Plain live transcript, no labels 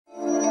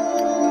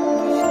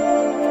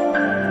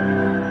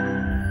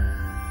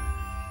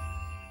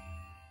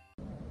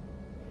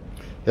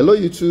Hello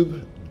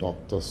YouTube,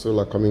 Dr.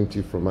 Sola coming to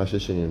you from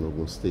Asheshe in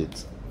Ogun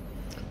State.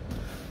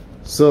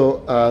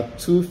 So our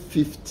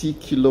 250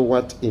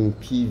 kilowatt in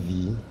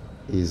PV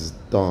is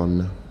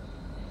done.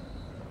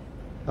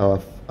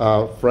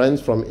 Our friends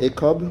from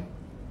ACOB,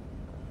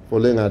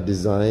 following our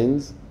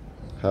designs,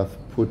 have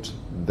put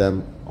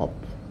them up.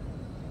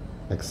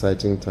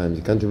 Exciting times.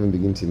 You can't even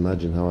begin to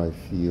imagine how I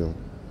feel.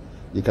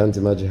 You can't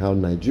imagine how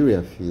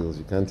Nigeria feels.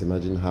 You can't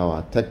imagine how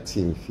our tech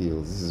team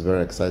feels. This is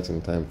very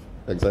exciting time.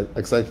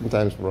 Exciting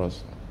times for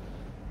us.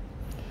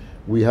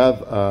 We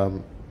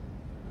have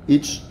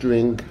each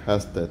string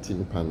has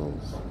 13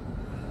 panels.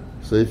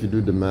 So if you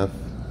do the math,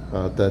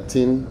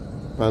 13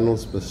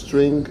 panels per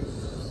string,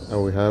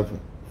 and we have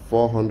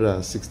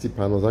 460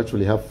 panels.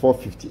 Actually, we have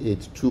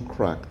 458, two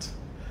cracked.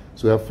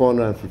 So we have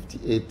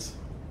 458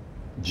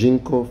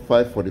 Jinko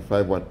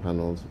 545 watt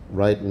panels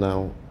right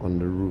now on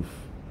the roof.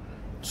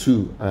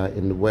 Two are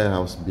in the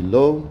warehouse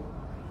below.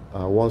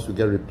 Once we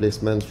get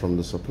replacements from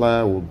the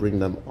supplier, we'll bring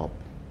them up.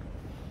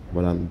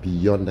 But I'm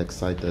beyond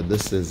excited.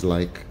 This is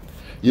like,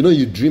 you know,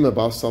 you dream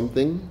about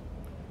something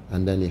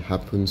and then it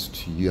happens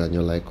to you and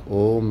you're like,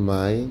 oh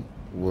my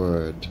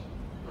word,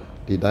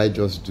 did I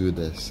just do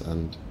this?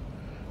 And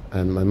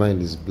my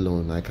mind is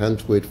blown. I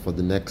can't wait for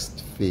the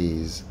next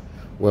phase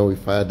where we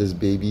fire these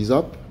babies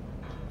up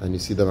and you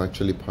see them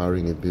actually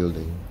powering a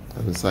building.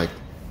 And it's like,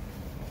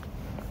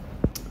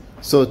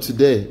 so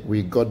today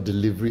we got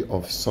delivery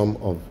of some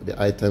of the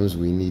items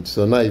we need.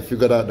 So now you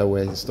figured out that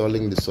we're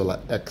installing the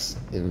SolaX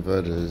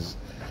inverters.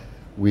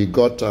 We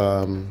got,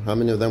 how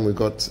many of them? We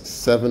got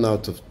 7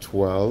 out of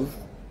 12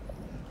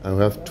 and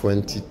we have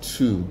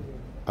 22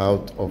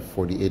 out of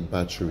 48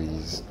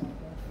 batteries.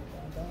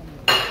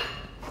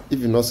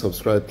 If you're not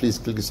subscribed, please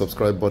click the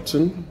subscribe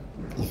button.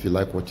 If you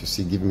like what you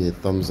see, give me a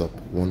thumbs up.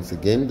 Once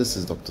again, this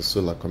is Dr.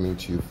 Sola coming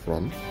to you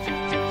from